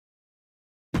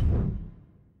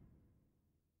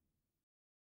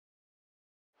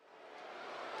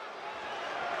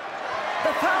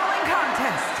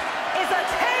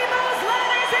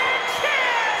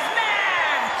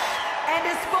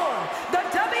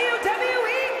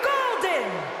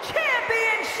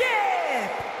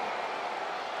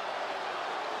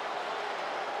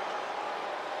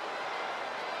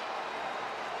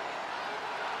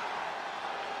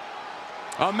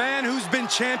A man who's been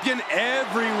champion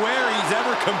everywhere he's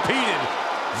ever competed.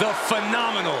 The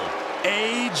phenomenal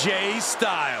AJ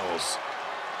Styles.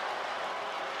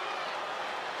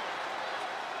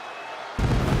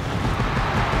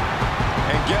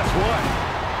 And guess what?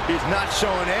 He's not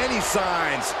showing any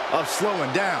signs of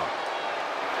slowing down.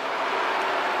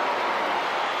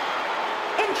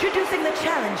 Introducing the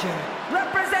challenger,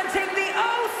 representing the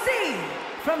OC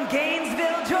from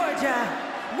Gainesville, Georgia,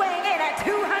 weighing in at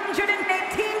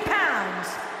 218 pounds,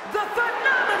 the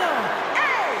phenomenal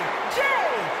AJ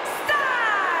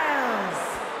Styles!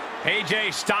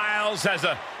 AJ Styles has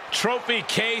a trophy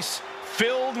case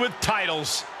filled with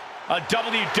titles. A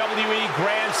WWE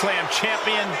Grand Slam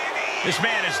champion. This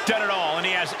man has done it all, and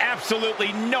he has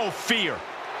absolutely no fear.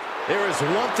 There is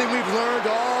one thing we've learned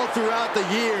all throughout the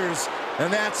years,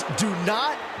 and that's do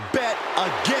not bet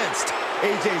against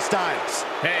AJ Styles.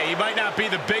 Hey, he might not be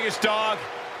the biggest dog,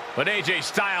 but AJ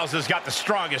Styles has got the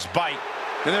strongest bite.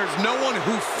 And there's no one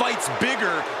who fights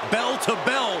bigger bell to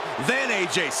bell than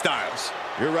AJ Styles.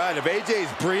 You're right. If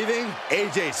AJ's breathing,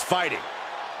 AJ's fighting.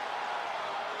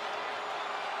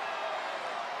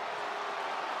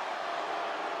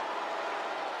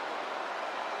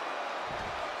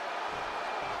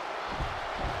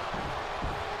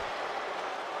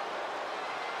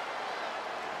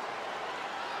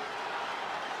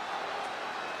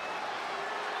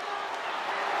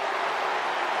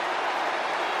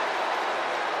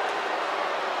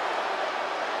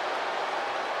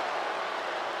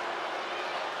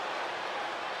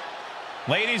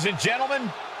 Ladies and gentlemen,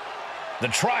 the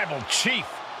Tribal Chief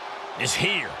is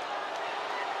here.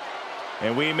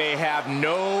 And we may have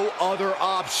no other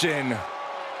option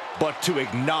but to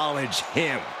acknowledge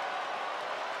him.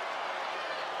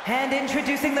 And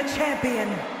introducing the champion,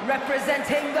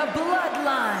 representing the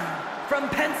Bloodline from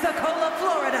Pensacola,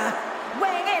 Florida,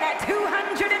 weighing in at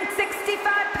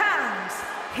 265 pounds,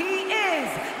 he is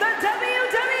the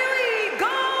WWE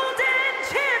Golden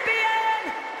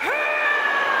Champion,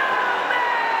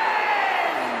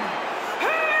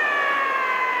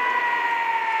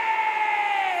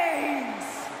 Reigns!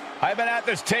 I've been at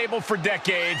this table for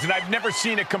decades, and I've never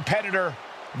seen a competitor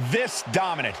this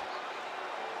dominant.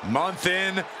 Month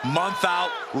in, month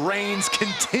out, Reigns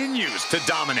continues to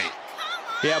dominate.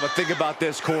 Yeah, but think about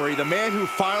this, Corey. The man who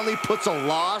finally puts a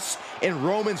loss in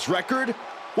Roman's record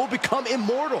will become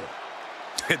immortal.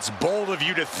 It's bold of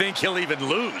you to think he'll even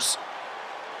lose.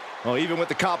 Well, even with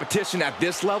the competition at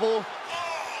this level,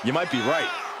 you might be right.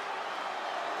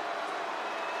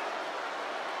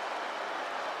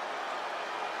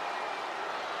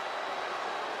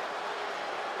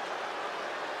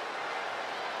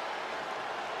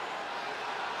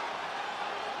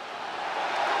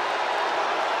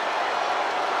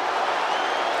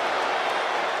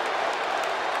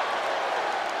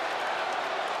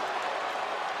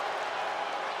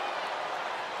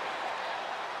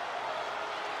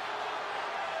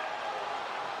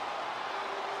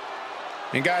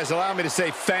 And guys, allow me to say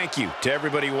thank you to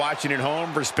everybody watching at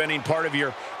home for spending part of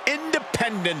your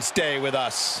Independence Day with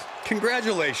us.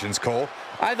 Congratulations, Cole.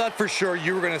 I thought for sure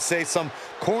you were going to say some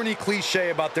corny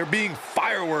cliche about there being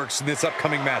fireworks in this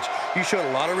upcoming match. You showed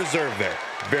a lot of reserve there.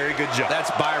 Very good job.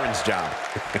 That's Byron's job.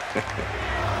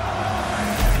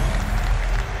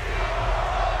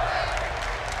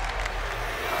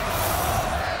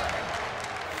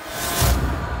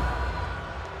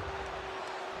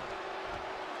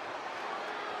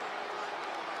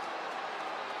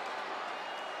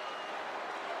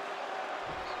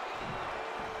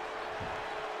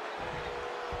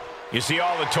 You see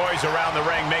all the toys around the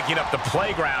ring making up the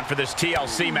playground for this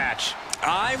TLC match.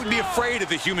 I would be afraid of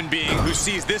the human being who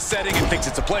sees this setting and thinks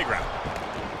it's a playground.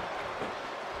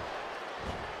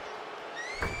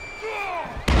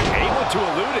 Able to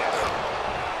elude it.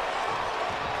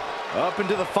 Up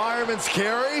into the fireman's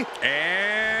carry.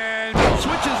 And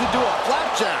Switches into a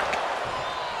flapjack.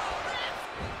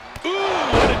 Ooh,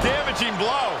 what a damaging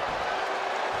blow.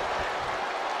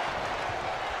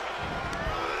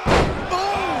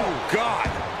 God.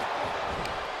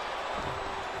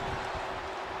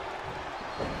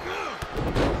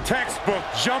 Textbook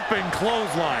jumping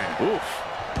clothesline. Oof.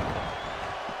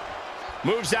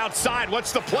 Moves outside.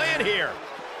 What's the plan here?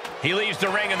 He leaves the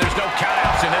ring, and there's no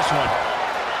countouts in this one.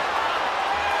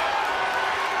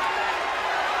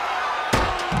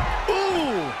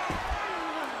 Ooh.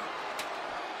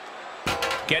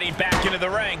 Getting back into the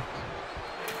ring.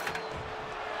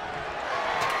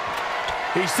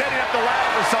 He's setting up the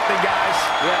ladder for something, guys.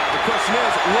 Yeah, the question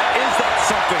is, what is that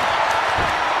something?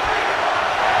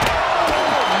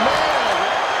 Oh,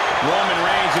 man. Roman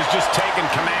Reigns Reigns is just taking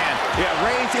command. Yeah,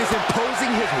 Reigns is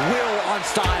imposing his will on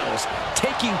Styles,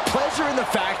 taking pleasure in the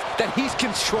fact that he's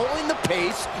controlling the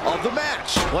pace of the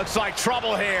match. Looks like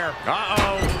trouble here.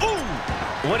 Uh-oh.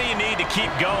 Ooh! What do you need to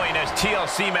keep going as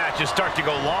TLC matches start to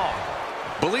go long?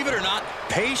 Believe it or not,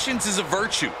 patience is a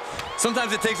virtue.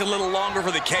 Sometimes it takes a little longer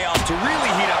for the chaos to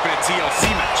really heat up in a TLC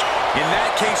match. In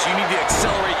that case, you need to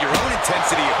accelerate your own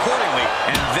intensity accordingly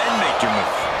and then make your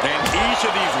move. And each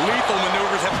of these lethal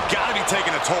maneuvers have got to be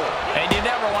taking a toll. And you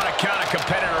never want to count a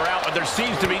competitor out, but there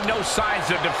seems to be no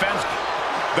signs of defense.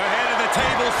 The head of the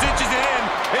table cinches it in.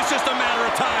 It's just a matter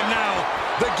of time now.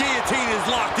 The guillotine is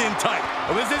locked in tight.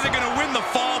 Well, this isn't going to win the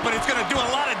fall, but it's going to do a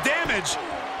lot of damage.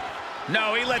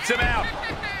 No, he lets him out.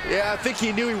 Yeah, I think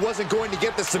he knew he wasn't going to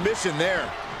get the submission there.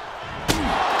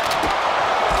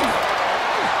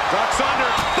 Ducks under.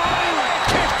 Boom!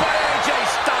 Kick by AJ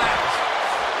Styles.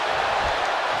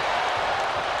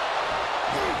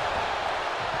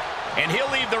 And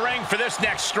he'll leave the ring for this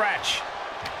next stretch.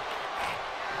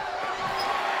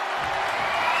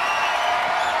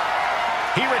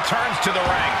 He returns to the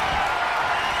ring.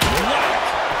 What?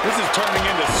 This is turning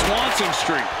into Swanson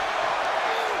Street.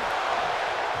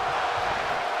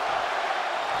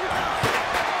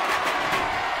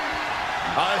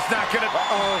 Oh, it's not gonna...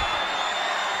 Uh-oh.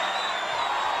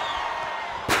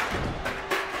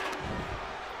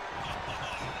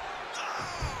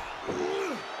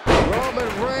 Roman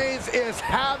Reigns is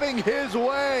having his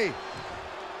way.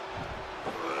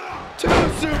 2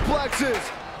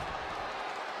 suplexes.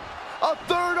 A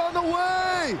third on the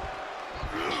way.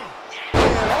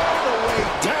 And all the way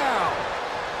down.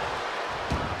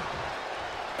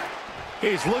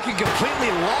 He's looking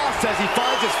completely lost as he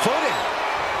finds his footing.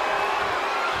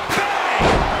 Bang!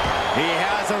 He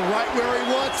has him right where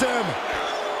he wants him.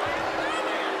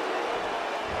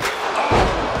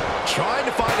 Oh, trying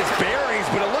to find his bearings,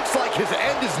 but it looks like his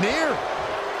end is near.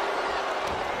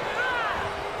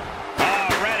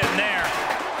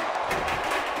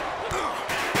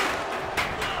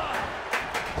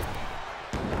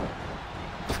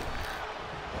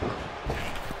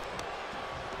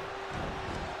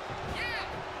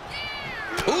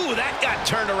 Ooh, that got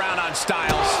turned around on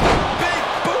Styles. Big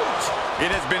boot!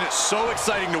 It has been so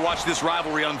exciting to watch this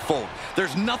rivalry unfold.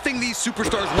 There's nothing these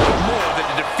superstars want more than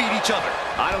to defeat each other.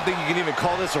 I don't think you can even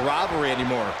call this a rivalry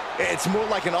anymore. It's more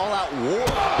like an all-out war.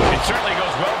 It certainly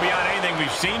goes well beyond anything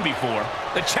we've seen before.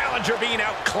 The challenger being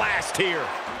outclassed here.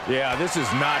 Yeah, this is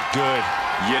not good.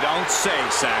 You don't say,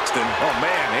 Saxton. Oh,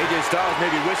 man, AJ Styles may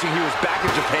be wishing he was back in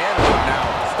Japan right now.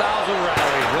 Styles will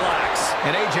rally, relax.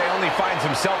 And AJ only finds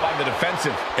himself on the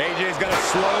defensive. AJ's got to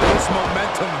slow this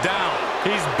momentum down.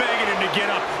 He's begging him to get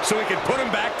up so he can put him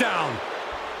back down.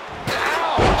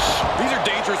 Ouch! These are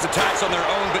dangerous attacks on their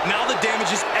own, but now the damage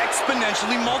is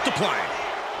exponentially multiplying.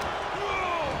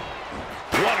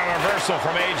 What a reversal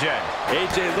from AJ.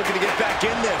 AJ looking to get back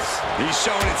in this. He's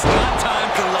showing it's not time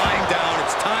for lying down.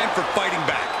 It's time for fighting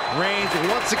back. Reigns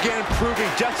once again proving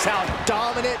just how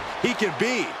dominant he can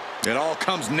be. It all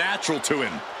comes natural to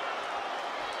him.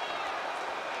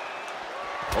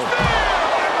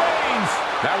 Reigns!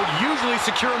 That would usually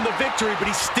secure him the victory, but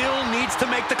he still needs to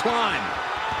make the climb.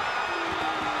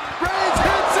 Reigns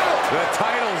hits it! The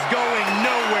title's going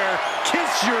nowhere.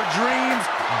 Kiss your dreams.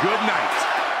 Good night.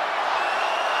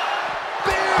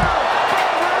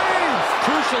 Reigns!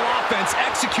 Crucial offense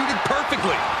executed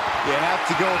perfectly. You have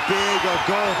to go big or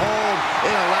go home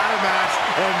in a ladder match,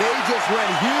 and they just went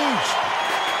huge.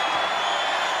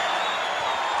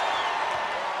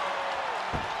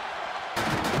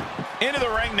 Into the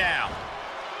ring now.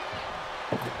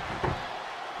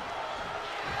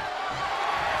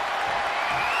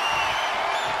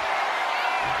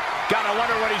 Gotta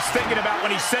wonder what he's thinking about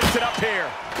when he sets it up here.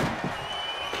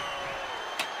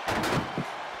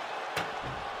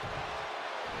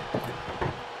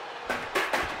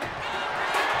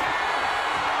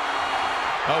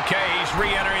 Okay, he's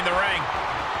re-entering the ring.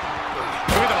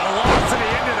 With a velocity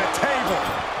into the table.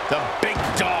 The big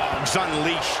dog's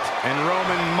unleashed. And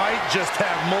Roman might just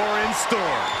have more in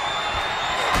store.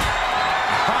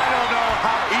 I don't know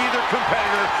how either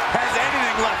competitor has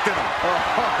anything left in them.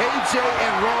 AJ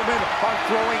and Roman are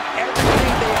throwing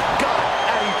everything they have got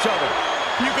at each other.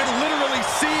 You can literally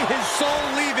see his soul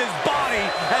leave his body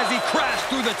as he crashed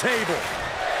through the table.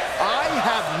 I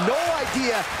have no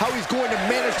idea how he's going to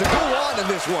manage to go on in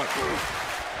this one.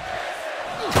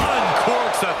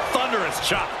 Uncorks a thunderous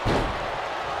chop.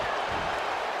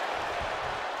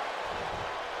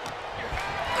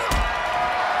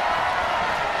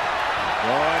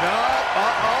 Going up,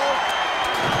 uh-oh.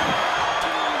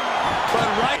 But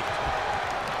right.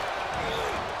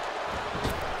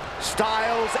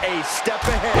 Styles a step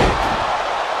ahead.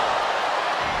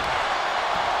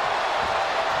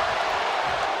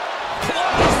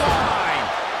 Clothesline.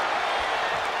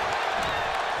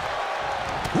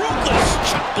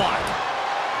 Ruthless chop block.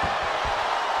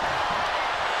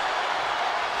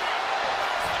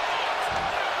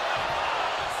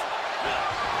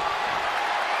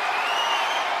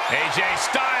 AJ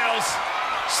Styles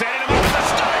setting him up with the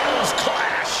Styles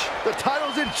Clash. The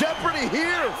title's in jeopardy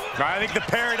here. I think the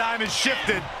paradigm has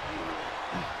shifted.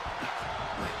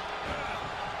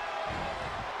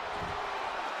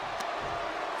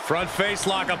 Front face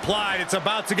lock applied. It's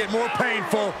about to get more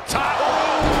painful. Top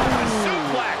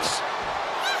suplex.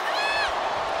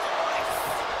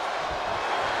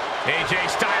 AJ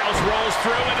Styles rolls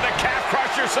through into the calf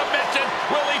crusher submission.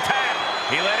 Will he tap?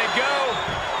 He let it go.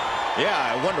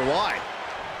 Yeah, I wonder why.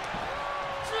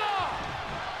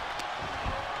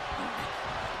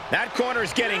 That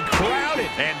corner's getting crowded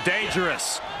And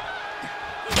dangerous.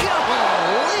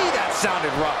 Golly, that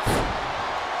sounded rough.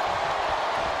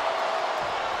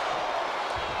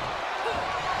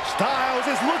 Styles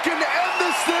is looking to end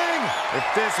this thing. If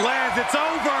this lands, it's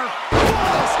over.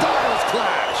 What a Styles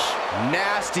clash.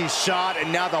 Nasty shot,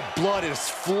 and now the blood is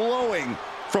flowing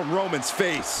from Roman's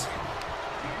face.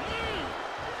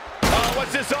 Oh,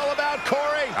 what's this all about,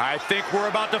 Corey? I think we're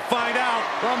about to find out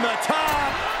from the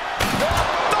top.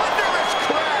 Thunderous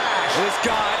crash. This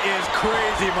guy is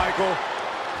crazy, Michael.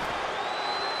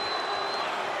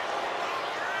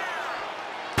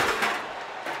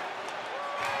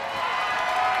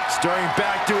 Stirring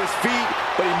back to his feet,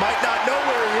 but he might not know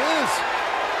where he is.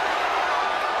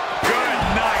 Good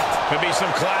night. Could be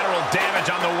some collateral damage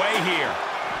on the way here.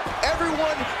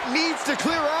 Everyone needs to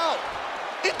clear out,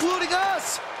 including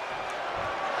us.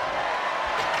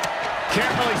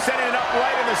 Carefully setting it up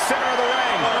right in the center of the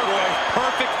ring.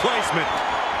 Perfect placement.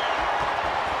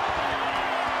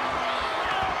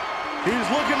 He's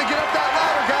looking to get up that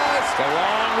ladder, guys. It's a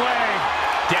long way.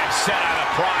 Dead set on a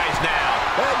prize now.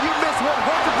 Hey, you miss 100%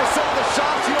 of the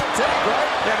shots you don't take, right?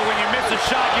 Yeah, but when you miss a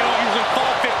shot, you don't usually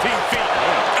fall 15 feet.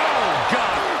 Oh,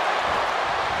 God.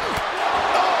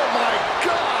 Oh, my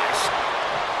gosh.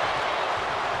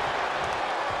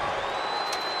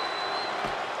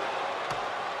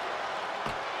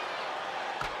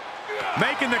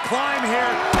 Making the climb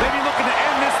here. Maybe looking to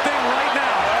end this thing right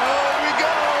now. Oh, here we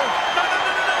go. No,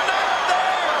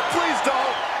 there. Please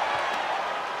don't.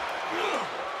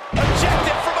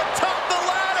 Ejected from atop the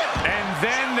ladder. And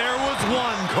then there was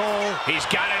one, Cole. He's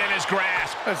got it in his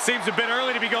grasp. It seems a bit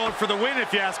early to be going for the win,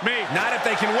 if you ask me. Not if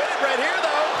they can win it right here,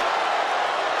 though.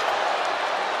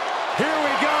 Here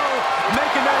we go.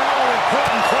 Making that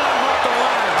all-important climb up the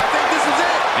ladder. I think this is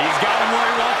it. He's got him where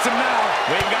he wants him now.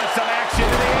 We've got some action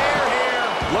in the air here.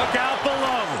 Look out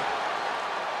below.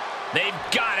 They've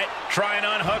got it. Try and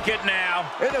unhook it now.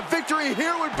 And a victory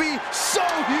here would be so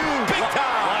huge. Big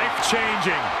time.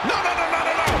 Life-changing. No. Oh,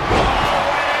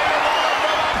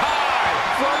 high.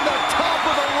 From the top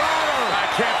of the ladder. I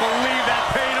can't believe that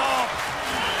paid off.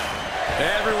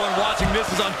 Everyone watching this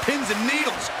is on pins and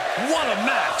needles. What a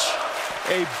match.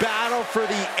 A battle for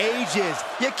the ages.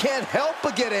 You can't help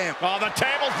but get amped. Oh, the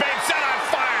table's being set on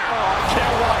fire. Oh, I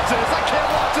can't watch this. I can't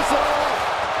watch this at all.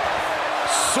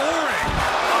 Soaring.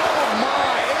 Oh,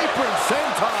 my. Apron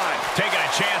senton. Taking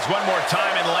a chance one more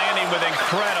time and landing with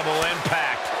incredible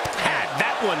impact. Had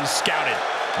that one scouted.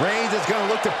 Reigns is going to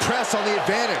look to press on the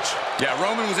advantage. Yeah,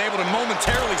 Roman was able to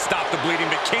momentarily stop the bleeding,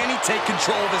 but can he take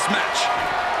control of this match?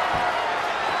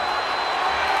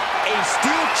 A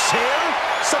steel chair?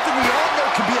 Something we all know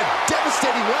can be a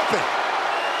devastating weapon.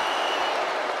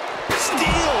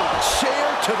 Steel chair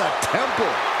to the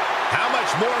temple. How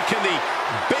much more can the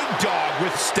big dog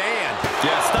withstand?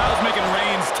 Yeah, Styles making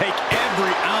Reigns take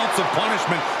every ounce of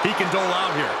punishment he can dole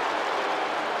out here.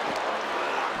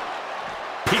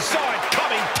 He saw it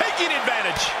coming, taking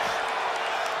advantage.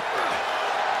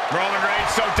 Roman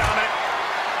Reigns so dominant.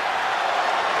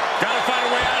 Gotta find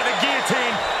a way out of the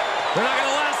guillotine. They're not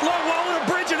gonna last long while we're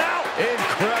bridging out.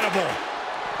 Incredible.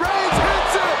 Reigns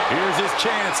hits it. Here's his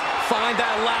chance. Find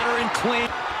that ladder and clean.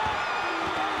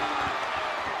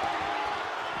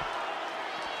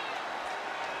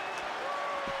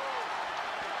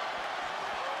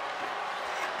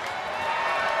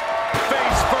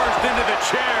 Face first into the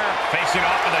chair. Facing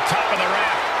off at the top of the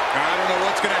ramp. I don't know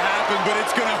what's going to happen, but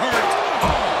it's going to hurt.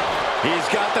 He's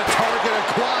got the target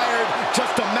acquired.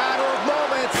 Just a matter of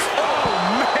moments. Oh,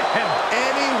 man.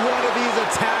 Any one of these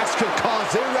attacks could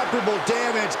cause irreparable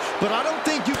damage, but I don't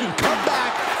think you can come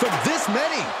back from this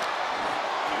many.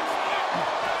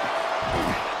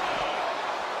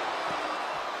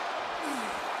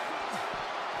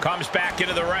 Comes back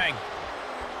into the ring.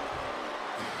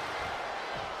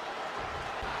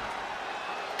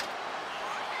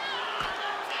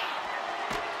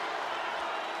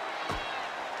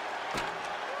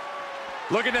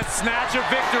 Looking to snatch a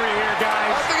victory here,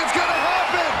 guys. I think it's gonna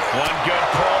happen. One good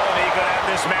pull, and he could have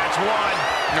this match won.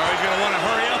 No, he's gonna want to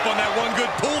hurry up on that one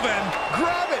good pull then.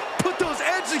 Grab it. Put those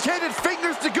educated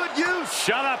fingers to good use.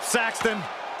 Shut up, Saxton.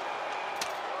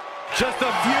 Just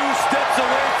a few steps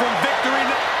away from victory.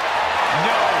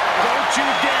 No, don't you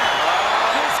dare.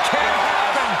 This can't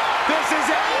happen. This is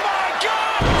it. Oh, my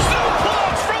God.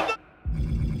 Suplex from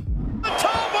the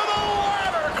top of the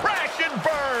ladder. Crash and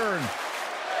burn.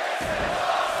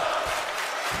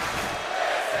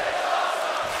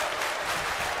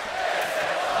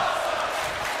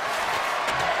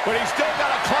 But he's still got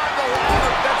to climb the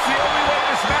ladder. That's the only way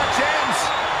this match ends.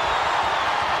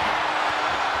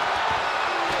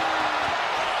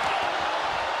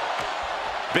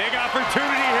 Big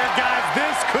opportunity here, guys.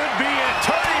 This could be a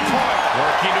Turning point.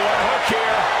 Working to unhook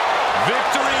here.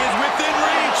 victory is within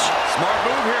reach. Smart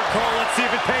move here, Cole. Let's see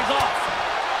if it pays off.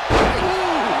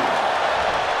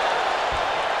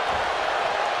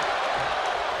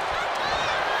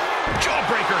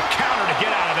 Jawbreaker counter to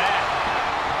get out of that.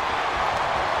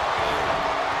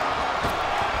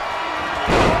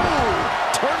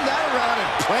 Turned that around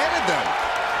and planted them.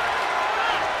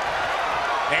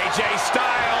 AJ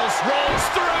Styles rolls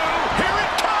through. Here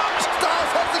it comes.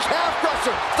 Styles has the calf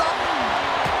crusher. Stop.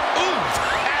 Ooh,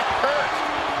 that hurt.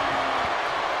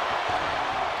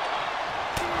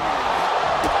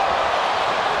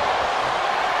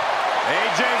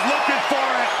 AJ's looking for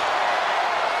it.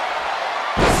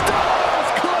 Styles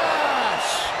clash.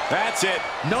 That's it.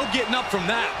 No getting up from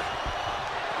that.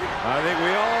 I think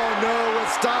we all know what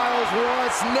Styles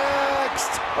wants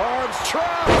next. Arms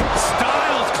trapped.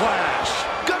 Styles clash.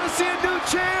 Gonna see a new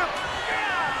champ.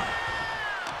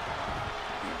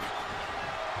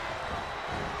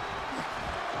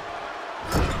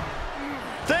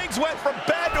 Things went from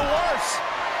bad to worse.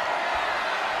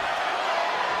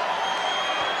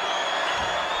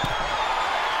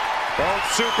 Both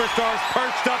superstars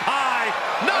perched up high.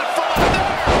 Not from up there.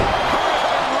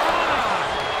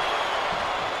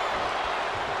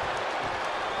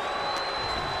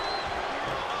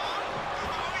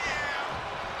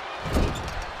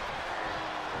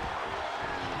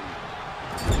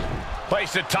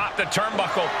 Placed atop the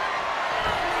turnbuckle.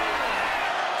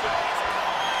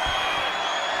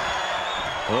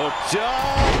 Hooked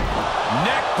up.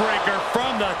 Neck breaker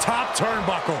from the top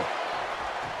turnbuckle.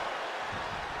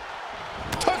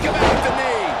 Took him out at the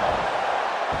knee.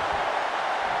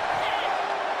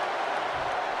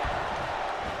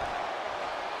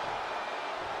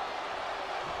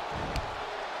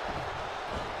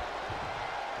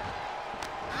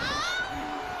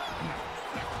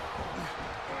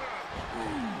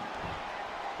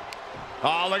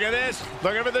 Oh, look at this.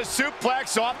 Looking for the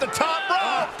suplex off the top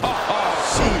rope.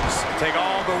 Jeez. Take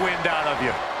all the wind out of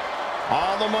you.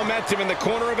 All the momentum in the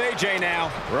corner of AJ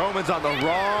now. Roman's on the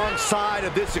wrong side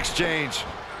of this exchange.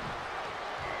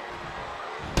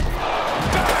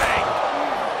 Bang!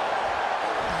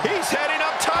 He's heading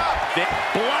up top.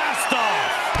 Blast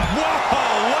off.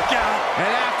 Whoa, look out. And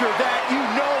after that, you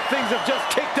know things have just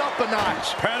kicked up a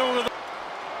notch. Pedal to the...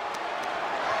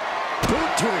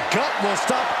 Boot to the gut will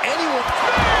stop anyone.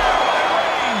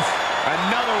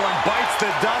 Another one bites the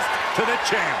dust to the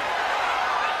champ.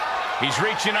 He's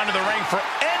reaching under the ring for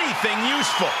anything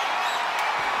useful.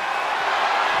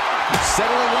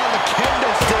 Settling on the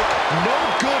kendo stick. No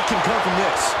good can come from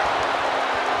this.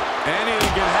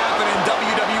 Anything can happen in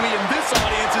WWE, and this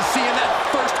audience is seeing that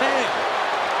firsthand.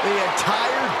 The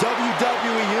entire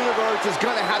WWE Universe is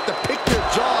going to have to pick their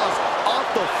jaws off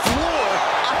the floor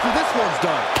after this one's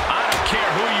done. I don't care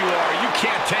who you are, you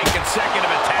can't take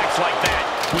consecutive attacks like that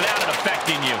without it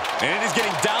affecting you. And it is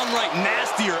getting downright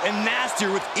nastier and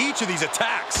nastier with each of these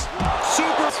attacks.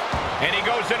 Super. And he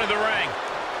goes into the ring.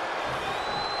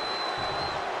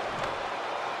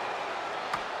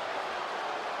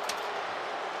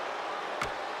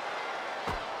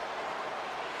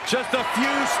 Just a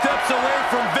few steps away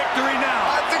from victory now.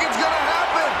 I think it's going to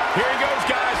happen. Here he goes,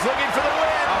 guys, looking for the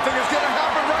win. I think it's going to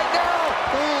happen right now.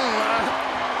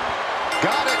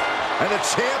 Got it. And the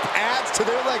champ adds to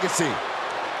their legacy.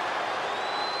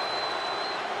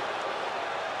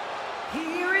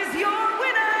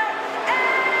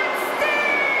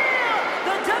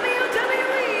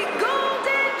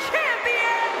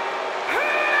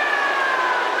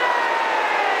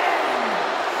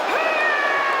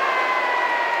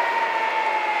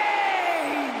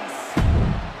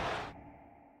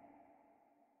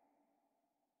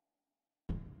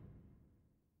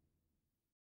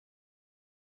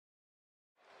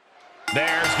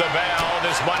 There's the bell.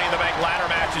 This Money in the Bank ladder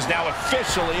match is now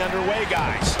officially underway,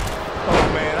 guys. Oh,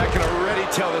 man, I can already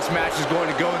tell this match is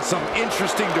going to go in some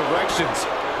interesting directions.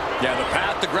 Yeah, the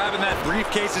path to grabbing that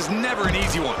briefcase is never an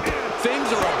easy one.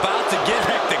 Things are about to get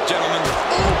hectic, gentlemen.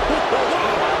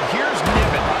 Here's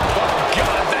Niven. Oh,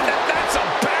 God, that's a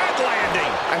bad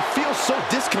landing. I feel so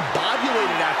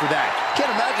discombobulated after that.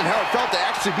 Can't imagine how it felt to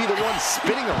actually be the one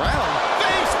spinning around.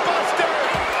 Face buster.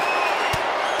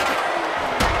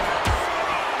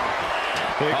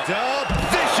 Picked up.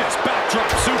 Vicious backdrop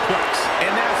suplex. And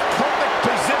that's perfect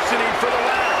positioning for the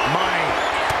ladder. Money.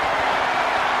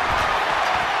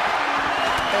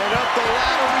 And up the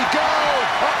ladder we go.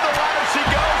 Up the ladder she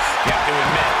goes. You have to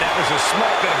admit, that was a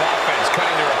small bit of offense,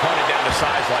 cutting their opponent down to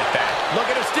size like that.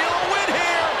 Looking to steal a win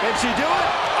here. Can she do it?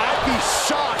 I'd be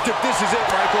shocked if this is it,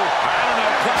 Michael. I don't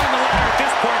know. Climbing the ladder at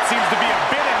this point seems to be a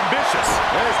bit ambitious.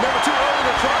 It's never too early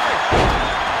to try.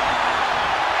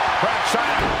 Perhaps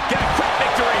trying to get a quick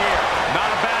victory here. Not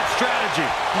a bad strategy.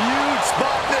 Huge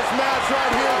spot this match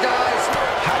right here, guys.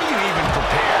 How do you even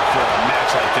prepare for a match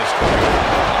like this, Corey?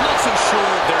 I'm not so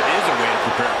sure there is a way to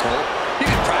prepare, Cole. You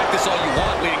can practice all you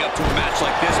want leading up to a match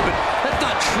like this, but that's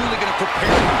not truly going to prepare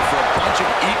you for a bunch of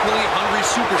equally hungry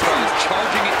superstars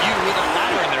charging at you with a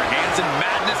ladder in their hands and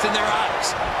madness in their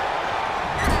eyes.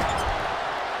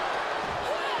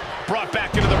 Brought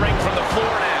back into the ring from the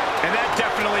floor now, and that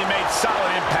definitely made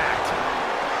solid impact.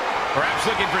 Perhaps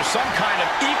looking for some kind of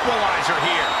equalizer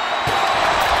here.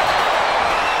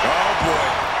 Oh, boy.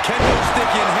 Kendo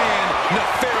stick in hand,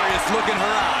 nefarious look in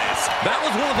her eyes. That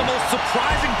was one of the most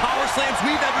surprising power slams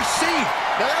we've ever seen.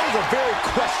 Now, that was a very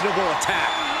questionable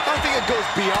attack. I don't think it goes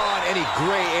beyond any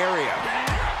gray area.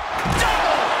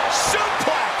 Double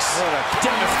suplex! What a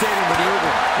devastating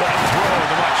maneuver. What a throw,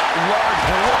 the much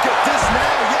larger. Look at this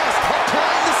now. Yes,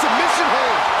 applying the submission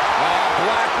hold.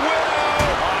 Black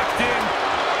Widow! Locked in.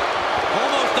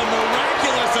 Almost a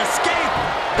miraculous escape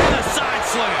and a side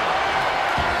slam.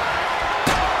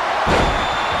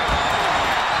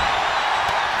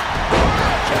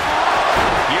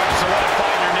 You have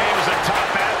solidified your name as a top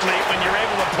athlete when you're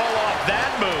able to pull off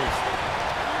that move.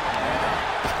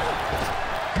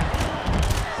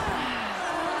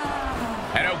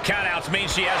 And no countouts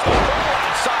means she has the whole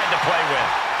outside to play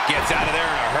with. Gets out of there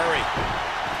in a hurry.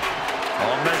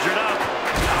 All measured up.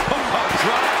 Oh,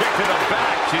 drop kick to the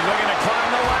back. She's looking to climb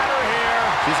the ladder here.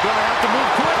 She's going to have to move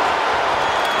quick.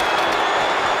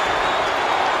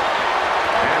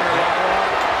 And her ladder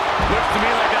up. Looks to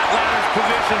me like that ladder's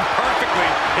positioned perfectly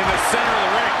in the center of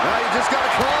the ring. Now you just got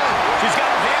to climb. She's got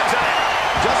her hands on it.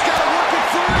 Just got to work it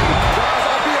through. Guys,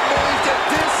 I'll be amazed if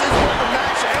this is where the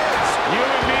match ends. You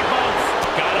and me both.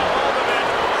 Got a hold of it.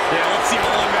 Yeah, let's see how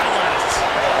long that lasts.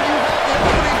 You have the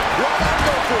opening. Why not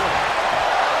go for it?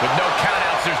 With no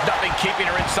countouts, there's nothing keeping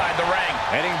her inside the ring.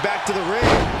 Heading back to the ring.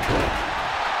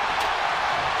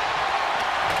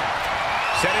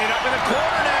 Setting it up in the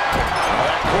corner now. Oh,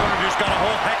 that corner just got a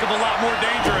whole heck of a lot more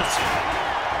dangerous.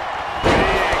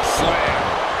 Big slam.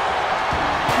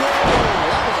 Whoa,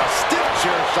 that was a stiff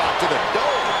chair shot to the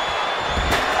dome.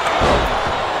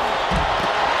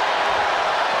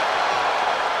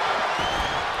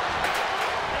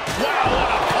 Wow, what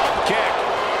a pump kick.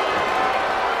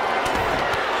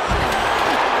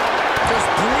 Just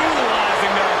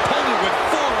brutalizing their opponent with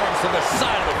forearms to the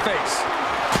side of the face.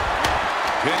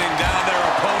 Pinning down their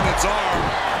opponent's arm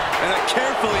and a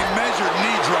carefully measured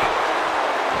knee drop.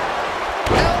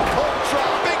 Elbow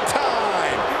drop, big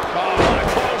time. Oh, what a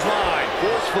clothesline.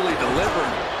 Forcefully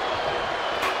delivered.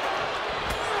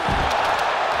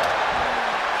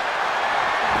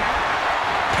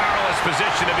 Powerless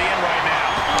position to be in right now.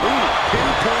 Ooh,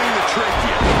 pinpointing the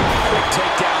trachea. Quick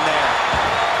takedown there.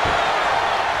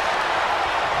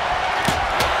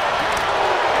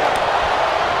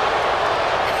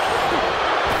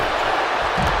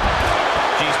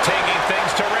 She's taking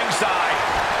things to ringside.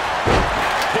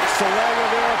 Picks the leg of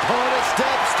their opponent,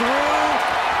 steps through.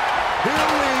 Here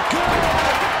we go.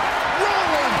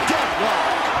 Rolling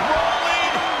deathlock.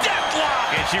 Rolling deathlock.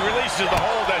 And she releases the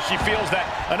hold as she feels that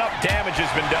enough damage has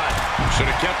been done. Should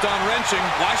have kept on wrenching.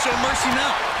 Why show mercy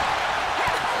now?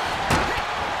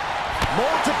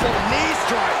 Multiple knee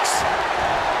strikes.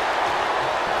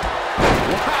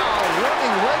 Wow,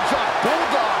 running leg drop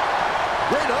bulldog.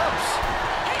 Great ups.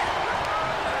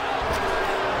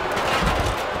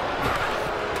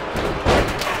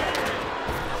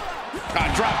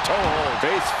 Drop toe hold.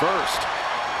 Face first.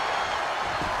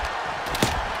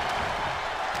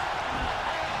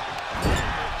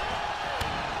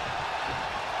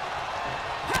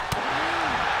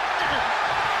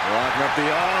 Locking up the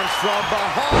arms from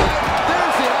behind.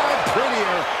 There's the arm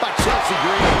prettier by Chelsea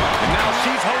Green. And now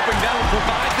she's hoping that will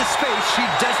provide the space she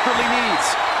desperately needs.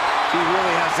 She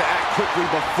really has to act quickly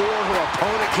before her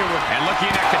opponent can... And looking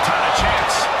at Katana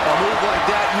chance. A move like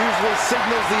that usually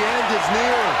signals the end is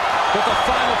near. But the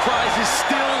final prize is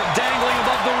still dangling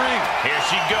above the ring. Here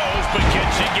she goes, but can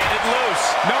she get it loose?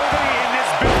 Nobody in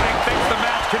this building thinks the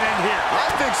match can end here.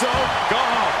 I think so. Go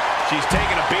home. She's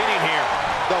taking a beating here.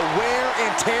 The wear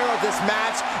and tear of this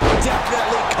match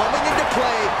definitely coming into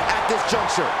play at this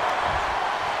juncture.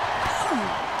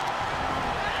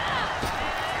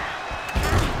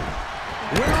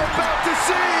 We're about to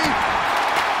see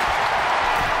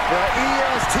the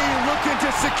EST looking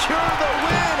to secure the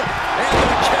win and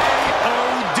the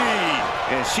KOD.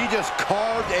 And she just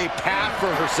carved a path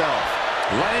for herself,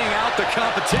 Laying out the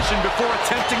competition before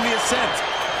attempting the ascent.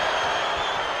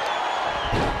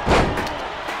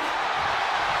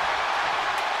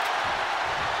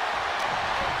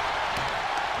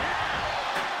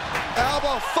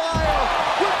 Alba Fire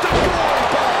with the goal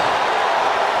ball.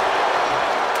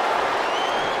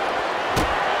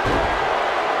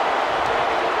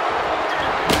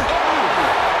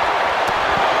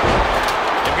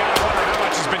 You've got to wonder how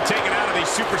much has been taken out of these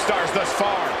superstars thus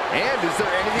far. And is there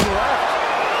anything left?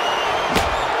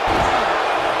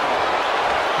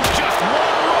 Just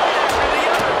one right after the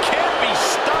other. Can't be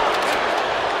stopped.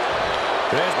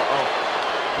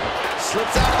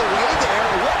 Slips out of the way there.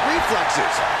 What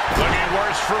reflexes? Looking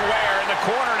worse for wear in the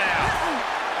corner now.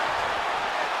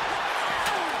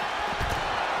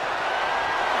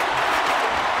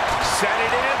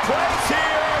 Setting it in place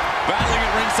here. Battling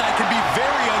at ringside can be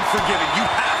very unforgiving. You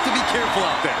have to be careful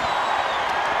out there.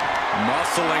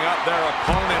 Muscling up their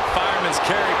opponent. Fireman's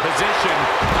carry position.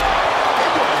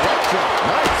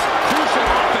 Nice. Crucial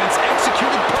offense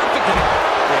executed perfectly.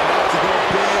 They have to go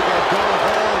big or go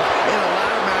home in a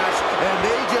ladder match, and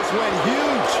they just went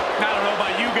huge. I don't know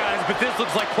about you guys, but this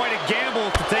looks like quite a gamble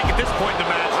to take at this point in the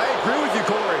match. I agree with you,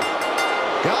 Corey.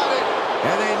 Got it.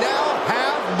 And they now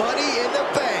have money in the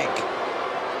bank.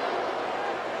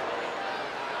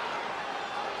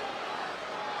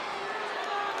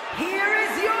 Here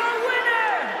is your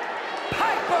winner,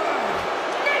 Piper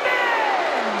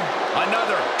Niven!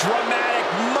 Another dramatic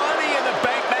Money in the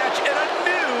Bank match and a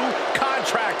new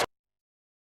contract.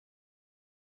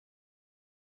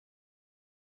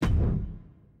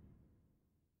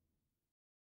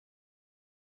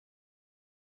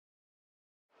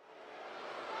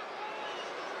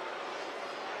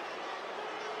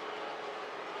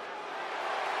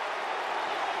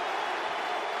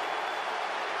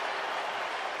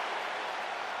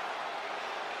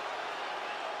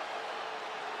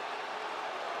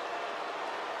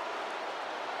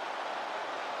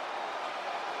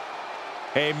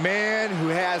 A man who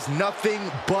has nothing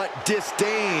but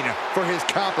disdain for his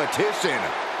competition,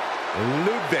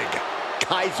 Ludwig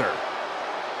Kaiser.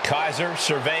 Kaiser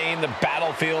surveying the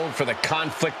battlefield for the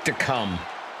conflict to come.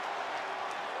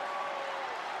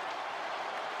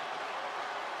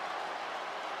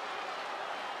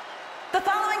 The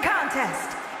following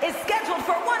contest is scheduled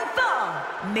for one fall,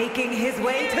 making his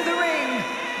way to the ring,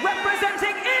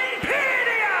 representing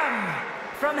Imperium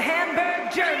from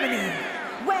Hamburg, Germany,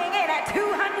 weighing in at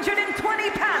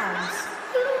 220 pounds,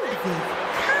 Ludwig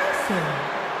Kaiser.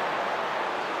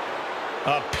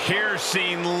 A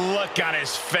piercing look on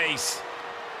his face.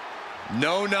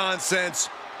 No nonsense,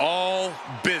 all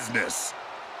business.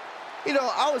 You know,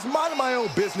 I was minding my own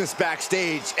business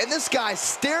backstage, and this guy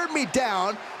stared me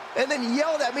down and then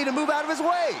yelled at me to move out of his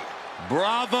way.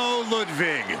 Bravo,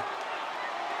 Ludwig.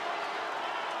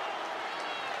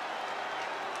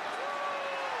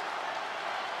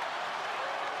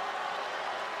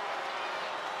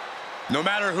 No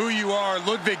matter who you are,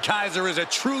 Ludwig Kaiser is a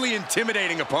truly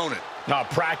intimidating opponent.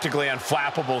 Practically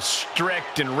unflappable,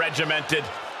 strict and regimented.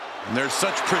 And there's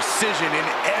such precision in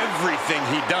everything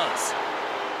he does.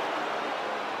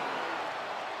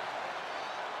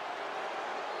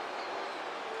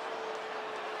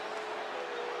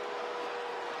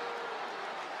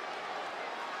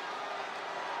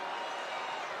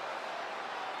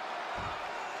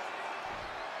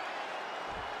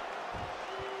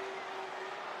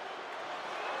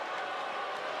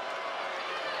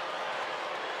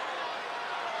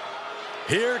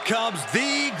 Here comes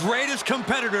the greatest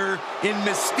competitor in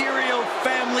Mysterio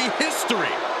family history.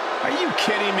 Are you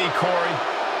kidding me, Corey?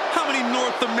 How many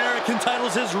North American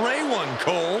titles has Rey won,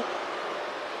 Cole?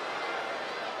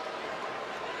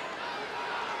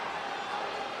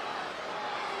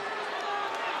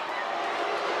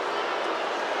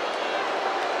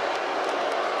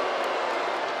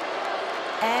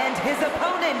 And his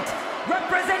opponent,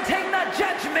 representing the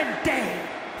Judgment Day,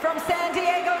 from San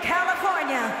Diego,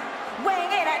 California,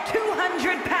 weighing in at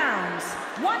 200 pounds,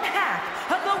 one half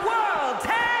of the World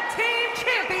Tag Team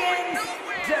Champions,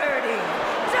 Dirty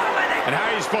Dominic. And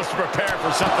how are you supposed to prepare for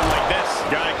something like this?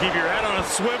 Gotta keep your head on a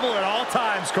swivel at all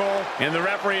times, Cole. And the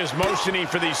referee is motioning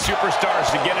for these superstars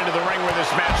to get into the ring where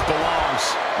this match belongs.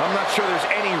 I'm not sure there's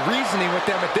any reasoning with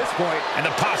them at this point. And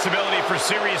the possibility for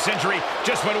serious injury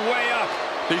just went way up.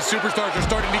 These superstars are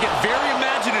starting to get very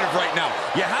imaginative right now.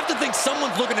 You have to think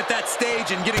someone's looking at that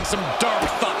stage and getting some dark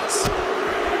thoughts.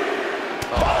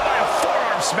 Followed by a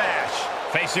forearm smash.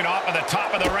 Facing off at the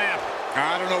top of the ramp.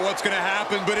 I don't know what's going to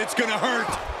happen, but it's going to hurt.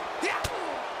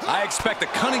 I expect a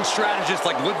cunning strategist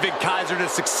like Ludwig Kaiser to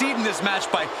succeed in this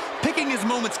match by picking his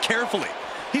moments carefully.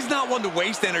 He's not one to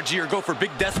waste energy or go for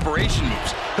big desperation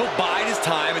moves. He'll bide his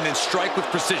time and then strike with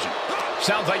precision.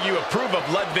 Sounds like you approve of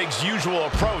Ludwig's usual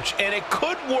approach, and it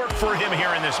could work for him here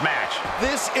in this match.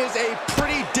 This is a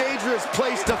pretty dangerous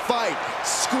place to fight.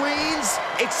 Screens,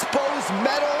 exposed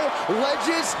metal,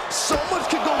 ledges, so much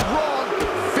could go wrong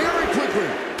very quickly.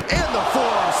 And the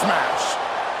forearm smash.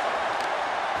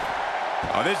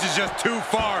 Oh, this is just too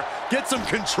far. Get some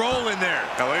control in there.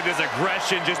 Oh, look at this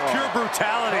aggression, just pure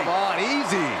brutality. Come on,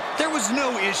 easy. There was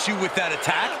no issue with that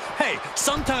attack. Hey,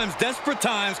 sometimes desperate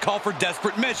times call for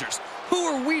desperate measures. Who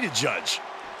are we to judge?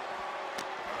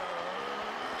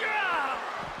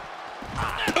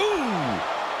 Ooh!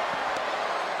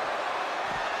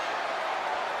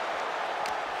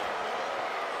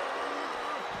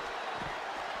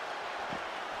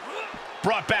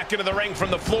 Brought back into the ring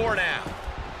from the floor now.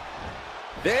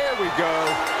 There we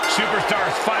go.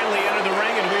 Superstars finally enter the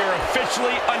ring, and we are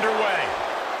officially underway.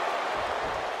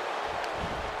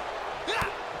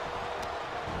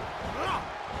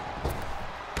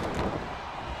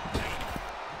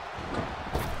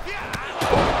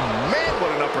 Man,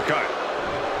 what an uppercut.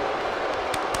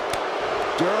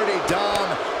 Dirty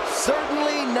Dom,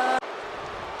 certainly not.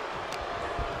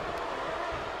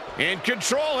 In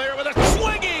control here with a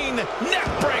swinging neck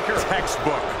breaker.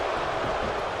 Textbook.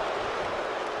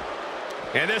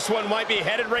 And this one might be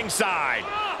headed ringside.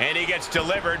 And he gets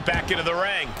delivered back into the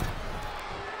ring.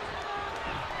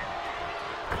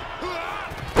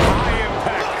 High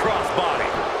impact crossbody.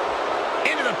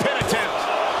 Into the pin attempt.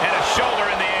 And a shoulder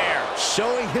in the air.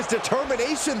 Showing his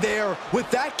determination there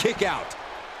with that kick out.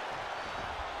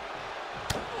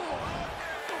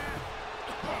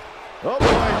 Oh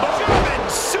boy. German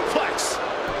suplex.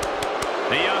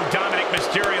 The young Dominic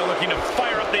Mysterio looking to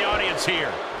fire up the audience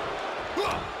here.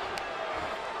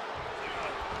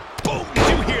 Boom. Did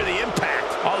you hear the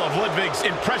impact? All of Ludwig's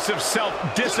impressive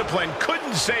self-discipline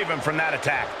couldn't save him from that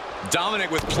attack. Dominic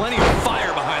with plenty of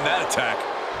fire behind that attack.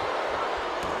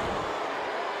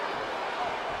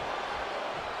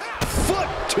 Foot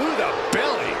to the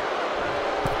belly.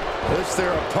 Push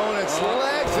their opponent's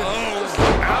legs and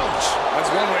ouch. That's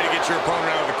one way to get your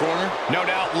opponent out of the corner. No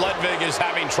doubt Ludwig is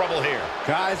having trouble here.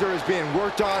 Kaiser is being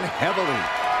worked on heavily.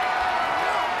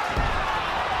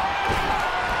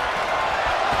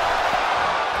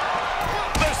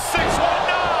 The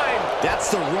 619.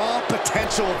 That's the raw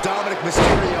potential of Dominic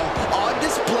Mysterio on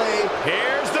display.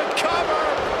 Here's the cover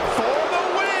for the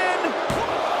win.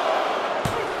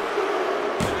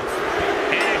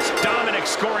 And it's Dominic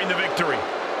scoring the victory.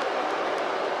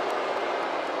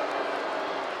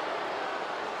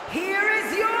 Here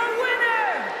is your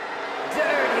winner,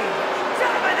 Dirty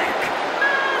Dominic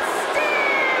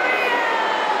Mysterio!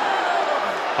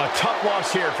 A tough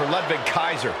loss here for Ludwig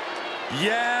Kaiser.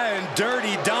 Yeah, and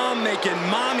Dirty Dom making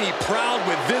mommy proud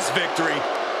with this victory.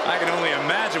 I can only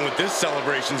imagine what this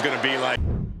celebration's gonna be like.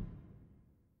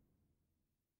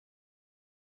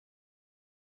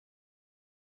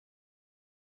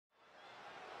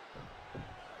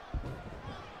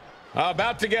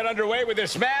 About to get underway with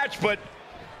this match, but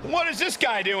what is this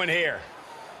guy doing here?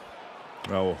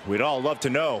 Oh, we'd all love to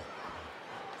know.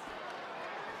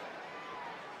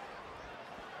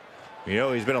 You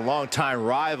know, he's been a longtime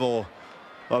rival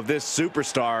of this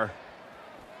superstar.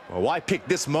 Well, why pick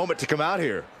this moment to come out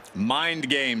here? Mind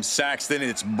game, Saxton.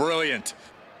 It's brilliant.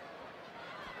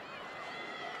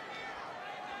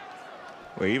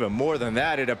 Well, even more than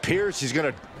that, it appears he's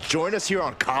going to join us here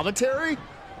on commentary?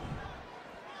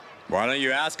 Why don't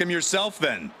you ask him yourself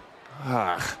then?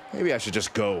 Maybe I should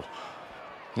just go.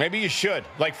 Maybe you should,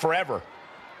 like forever.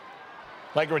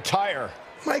 Like retire.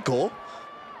 Michael.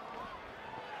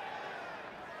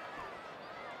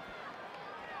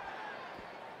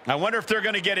 I wonder if they're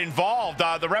going to get involved.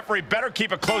 The referee better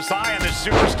keep a close eye on this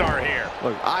superstar here.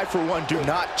 Look, I, for one, do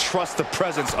not trust the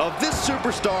presence of this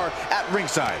superstar at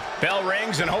ringside. Bell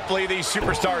rings, and hopefully these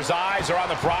superstars' eyes are on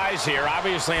the prize here.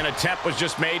 Obviously, an attempt was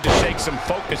just made to shake some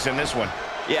focus in this one.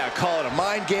 Yeah, call it a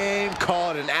mind game, call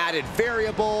it an added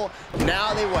variable.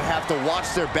 Now they will have to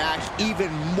watch their back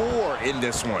even more in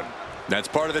this one. That's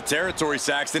part of the territory,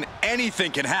 Saxton.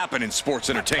 Anything can happen in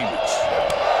sports entertainment.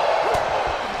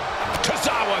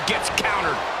 Tozawa gets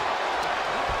countered.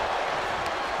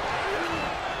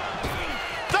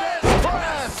 Fez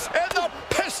press and the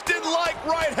piston-like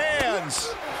right hands.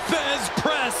 Fez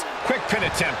press. Quick pin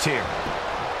attempt here.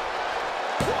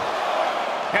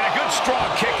 And a good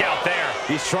strong kick out there.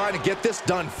 He's trying to get this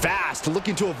done fast,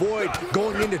 looking to avoid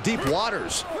going into deep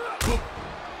waters.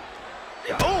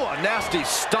 Oh, a nasty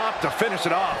stop to finish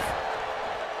it off.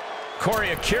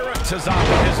 Corey, Akira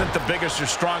Tozawa isn't the biggest or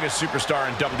strongest superstar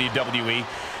in WWE.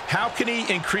 How can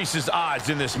he increase his odds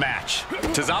in this match?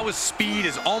 Tozawa's speed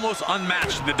is almost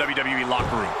unmatched in the WWE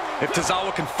locker room. If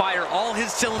Tozawa can fire all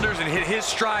his cylinders and hit his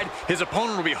stride, his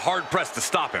opponent will be hard-pressed to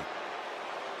stop him.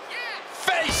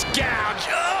 Face gouge!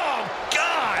 Oh,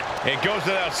 God! It goes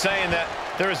without saying that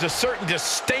there is a certain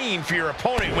disdain for your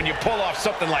opponent when you pull off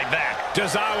something like that.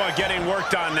 Tozawa getting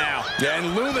worked on now. Yeah,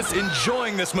 and Loomis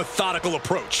enjoying this methodical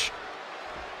approach.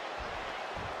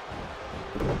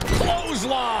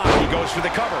 Clothesline! He goes for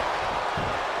the cover.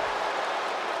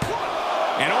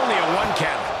 And only a 1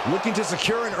 count. Looking to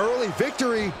secure an early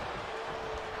victory.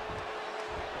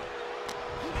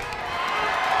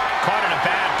 Caught in a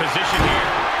bad position here.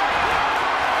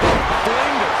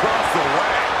 Flinged across the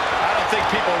way. I don't think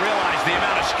people realize the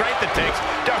amount of strength it takes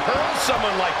to hurl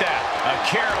someone like that.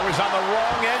 Akira was on the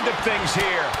wrong end of things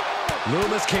here.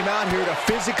 Loomis came out here to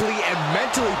physically and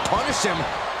mentally punish him,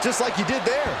 just like he did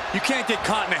there. You can't get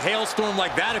caught in a hailstorm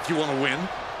like that if you want to win.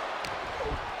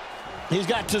 He's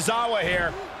got Tozawa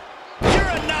here.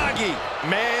 Uranagi!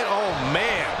 Man, oh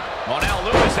man. Well, now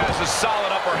Loomis has a solid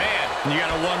upper hand. You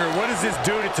gotta wonder, what does this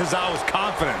do to Tozawa's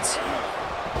confidence?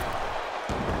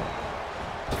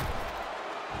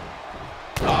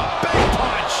 Big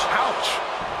punch! Ouch!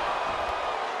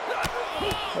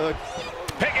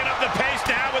 Picking up the pace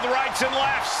now with rights and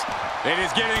lefts. It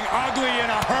is getting ugly in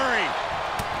a hurry.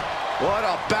 What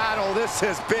a battle this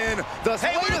has been.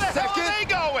 Hey, where the hell are they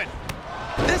going?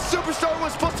 This superstar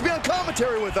was supposed to be on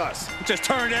commentary with us. Just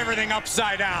turned everything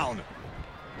upside down.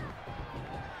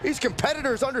 These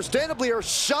competitors, understandably, are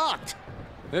shocked.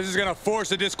 This is gonna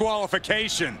force a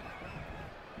disqualification.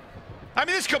 I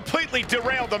mean, this completely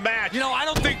derailed the match. You know, I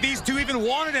don't think these two even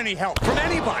wanted any help from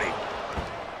anybody.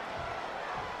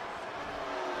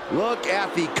 Look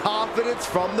at the confidence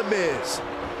from The Miz.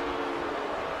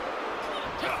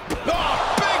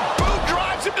 Oh, big boot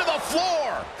drives him to the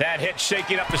floor. That hit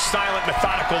shaking up the silent,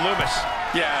 methodical Loomis.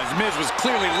 Yeah, as Miz was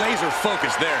clearly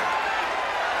laser-focused there.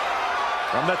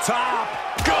 From the top.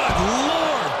 Good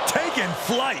Lord, taking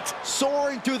flight.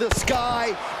 Soaring through the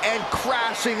sky and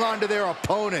crashing onto their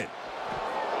opponent.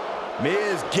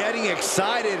 Miz getting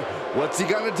excited. What's he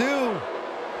gonna do?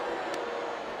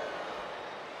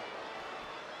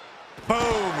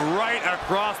 Boom, right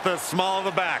across the small of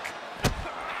the back.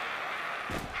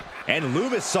 And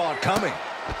Loomis saw it coming.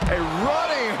 A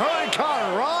running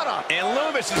Hurricane Rana. And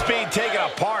Loomis is being taken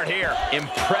apart here.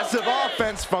 Impressive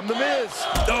offense from The Miz.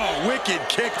 Oh, wicked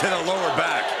kick to the lower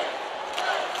back.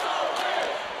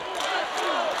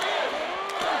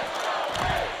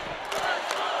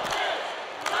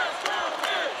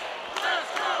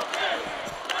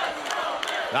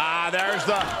 Ah, there's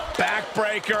the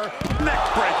backbreaker,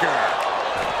 neckbreaker.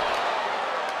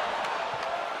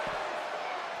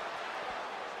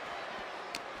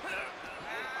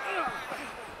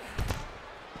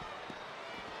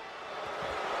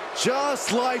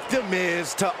 Just like The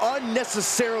Miz to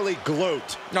unnecessarily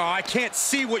gloat. No, I can't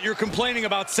see what you're complaining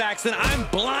about, Saxton. I'm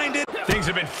blinded. Things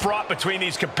have been fraught between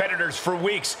these competitors for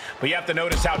weeks, but you have to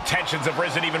notice how tensions have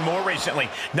risen even more recently.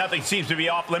 Nothing seems to be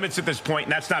off limits at this point,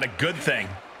 and that's not a good thing.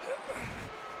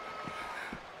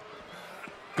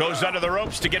 Goes under the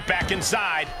ropes to get back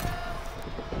inside.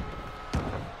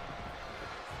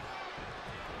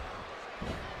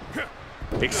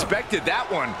 Expected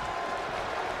that one.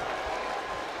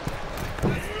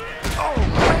 Oh,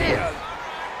 man!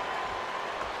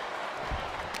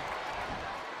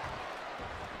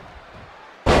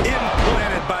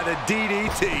 Implanted by the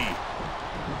DDT.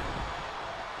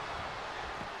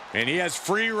 And he has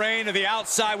free reign to the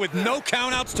outside with no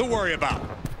countouts to worry about.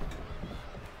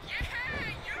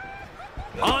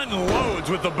 Unloads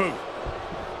with the boot.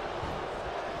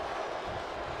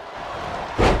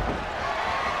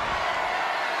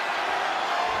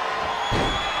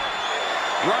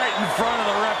 right in front of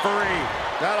the referee.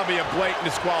 That'll be a blatant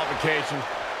disqualification.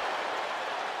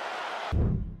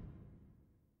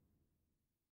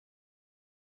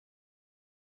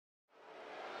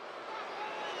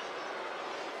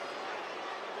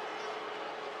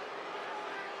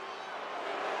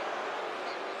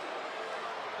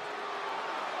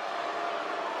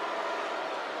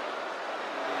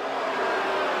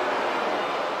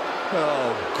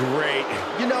 Oh, great.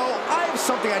 You know, I have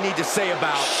something I need to say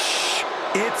about... Shh,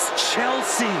 it's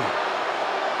Chelsea.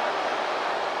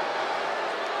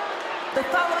 The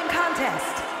following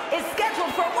contest is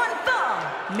scheduled for one fall,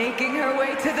 making her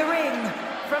way to the ring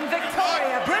from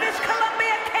Victoria, British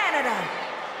Columbia, Canada.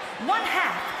 One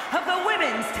half of the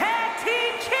Women's Tag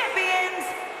Team Champions,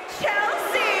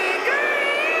 Chelsea Green!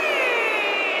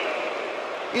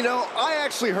 You know, I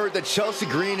actually heard that Chelsea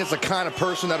Green is the kind of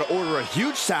person that'll order a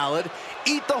huge salad,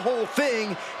 eat the whole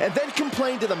thing, and then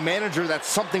complain to the manager that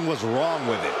something was wrong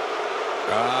with it.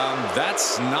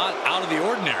 That's not out of the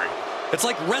ordinary. It's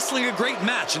like wrestling a great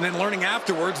match and then learning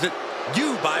afterwards that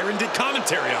you, Byron, did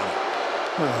commentary on it.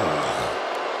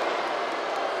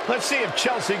 Let's see if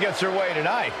Chelsea gets her way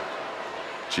tonight.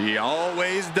 She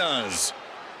always does.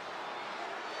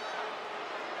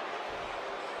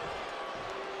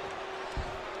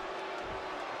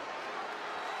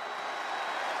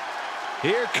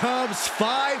 Here comes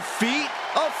 5 feet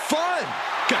of fun.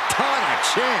 Katana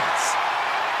Chance.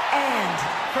 And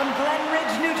from Glen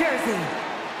Ridge, New Jersey,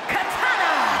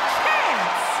 Katana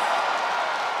Chance!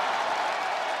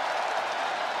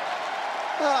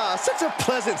 Ah, such a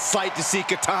pleasant sight to see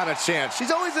Katana Chance.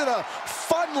 She's always in a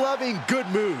fun-loving, good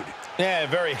mood. Yeah, a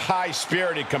very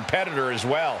high-spirited competitor as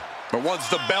well. But once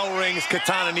the bell rings,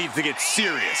 Katana needs to get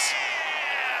serious.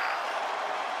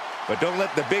 But don't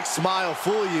let the big smile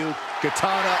fool you.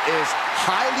 Katana is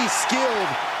highly skilled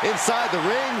inside the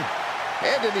ring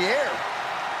and in the air.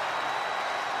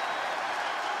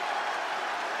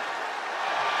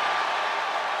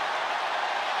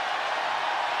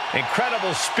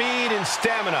 Incredible speed and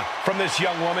stamina from this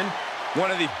young woman.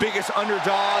 One of the biggest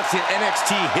underdogs in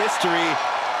NXT history.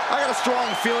 I got a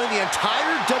strong feeling the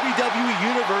entire WWE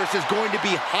Universe is going to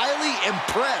be highly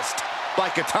impressed by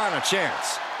Katana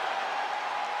Chance.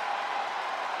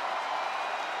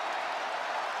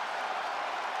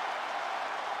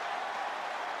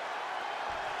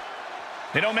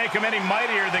 They don't make him any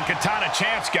mightier than Katana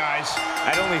Chance, guys.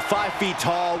 At only 5 feet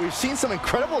tall, we've seen some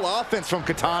incredible offense from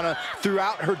Katana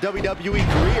throughout her WWE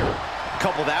career.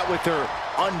 Couple that with her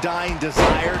undying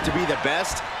desire to be the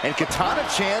best, and Katana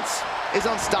Chance is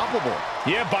unstoppable.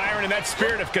 Yeah, Byron, and that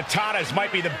spirit of Katana's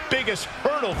might be the biggest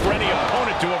hurdle for any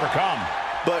opponent to overcome.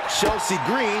 But Chelsea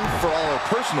Green, for all her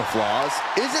personal flaws,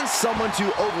 isn't someone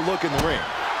to overlook in the ring.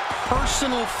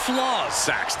 Personal flaws,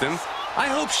 Saxton. I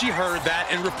hope she heard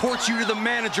that and reports you to the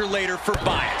manager later for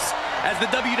bias. As the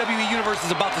WWE Universe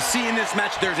is about to see in this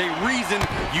match, there's a reason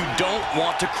you don't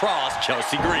want to cross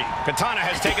Chelsea Green. Katana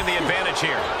has taken the advantage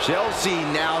here. Chelsea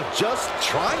now just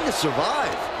trying to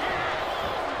survive.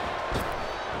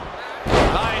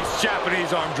 Nice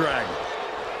Japanese arm drag.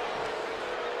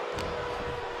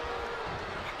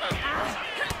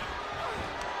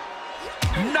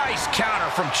 Nice counter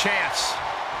from Chance.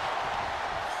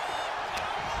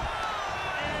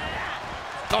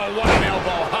 Oh, what an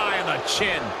elbow high on the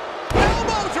chin.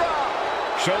 Elbow drop!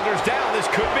 Shoulders down, this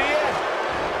could be it.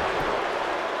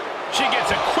 She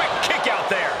gets a quick kick out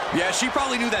there. Yeah, she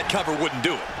probably knew that cover wouldn't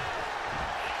do it.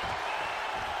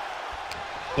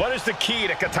 What is the key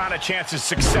to Katana Chance's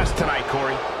success tonight,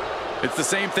 Corey? It's the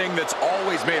same thing that's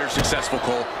always made her successful,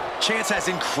 Cole. Chance has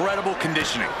incredible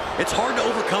conditioning. It's hard to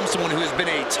overcome someone who has been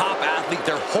a top athlete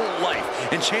their whole life,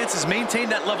 and Chance has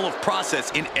maintained that level of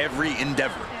process in every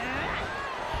endeavor.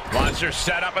 Monster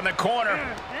set up in the corner.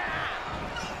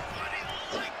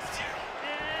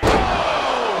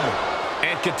 Oh!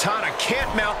 And Katana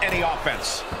can't mount any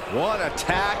offense. One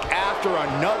attack after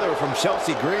another from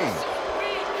Chelsea Green.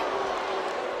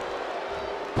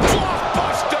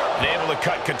 Blockbuster! And able to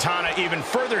cut Katana even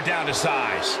further down to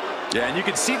size. Yeah, and you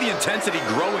can see the intensity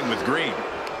growing with Green.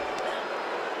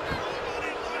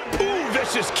 Ooh,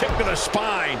 vicious kick to the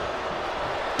spine.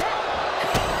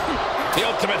 The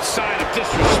ultimate sign of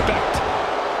disrespect.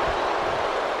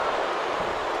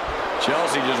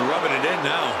 Chelsea just rubbing it in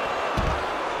now.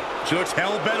 She looks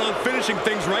hell-bent on finishing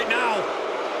things right now.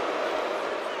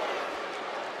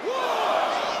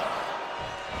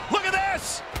 Look at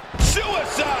this!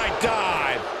 Suicide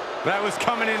dive! That was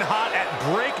coming in hot at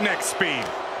breakneck speed.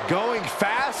 Going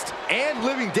fast and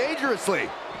living dangerously.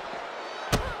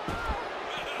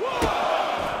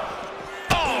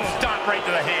 Oh, stop right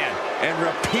to the hand. And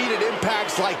repeated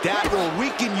impacts like that will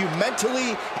weaken you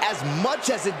mentally as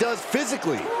much as it does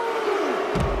physically.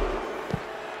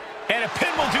 And a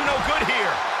pin will do no good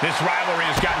here. This rivalry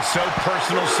has gotten so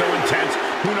personal, so intense.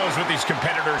 Who knows what these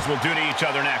competitors will do to each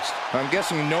other next? I'm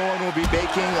guessing no one will be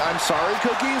baking I'm sorry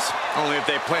cookies? Only if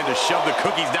they plan to shove the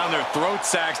cookies down their throat,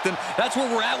 Saxton. That's where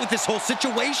we're at with this whole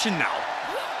situation now.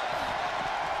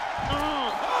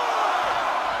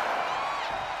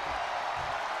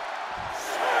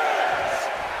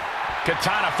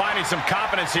 Katana finding some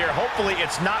confidence here. Hopefully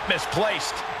it's not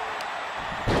misplaced.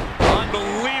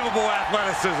 Unbelievable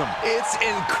athleticism. It's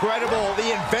incredible,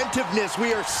 the inventiveness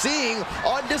we are seeing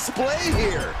on display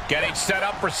here. Getting set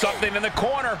up for something in the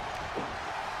corner.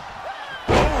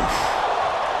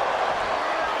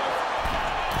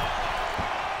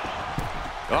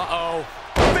 Uh-oh.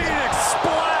 Phoenix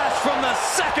splash from the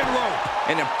second rope.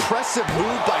 An impressive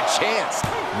move by Chance.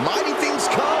 Mighty things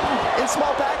come in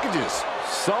small packages.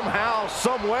 Somehow,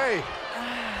 some way.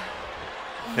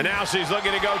 And now she's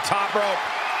looking to go top rope.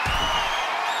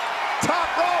 Top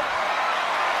rope.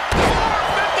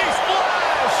 450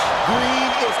 splash.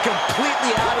 Green is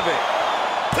completely out of it.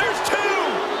 There's two.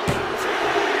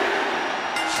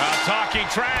 Talking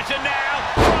trash, and now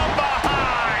from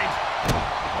behind.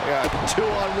 I got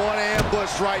 2-on-1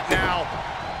 ambush right now.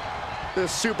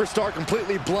 This superstar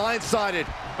completely blindsided.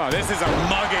 Oh, this is a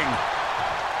mugging.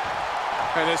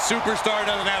 And the superstar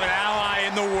doesn't have an ally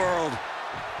in the world.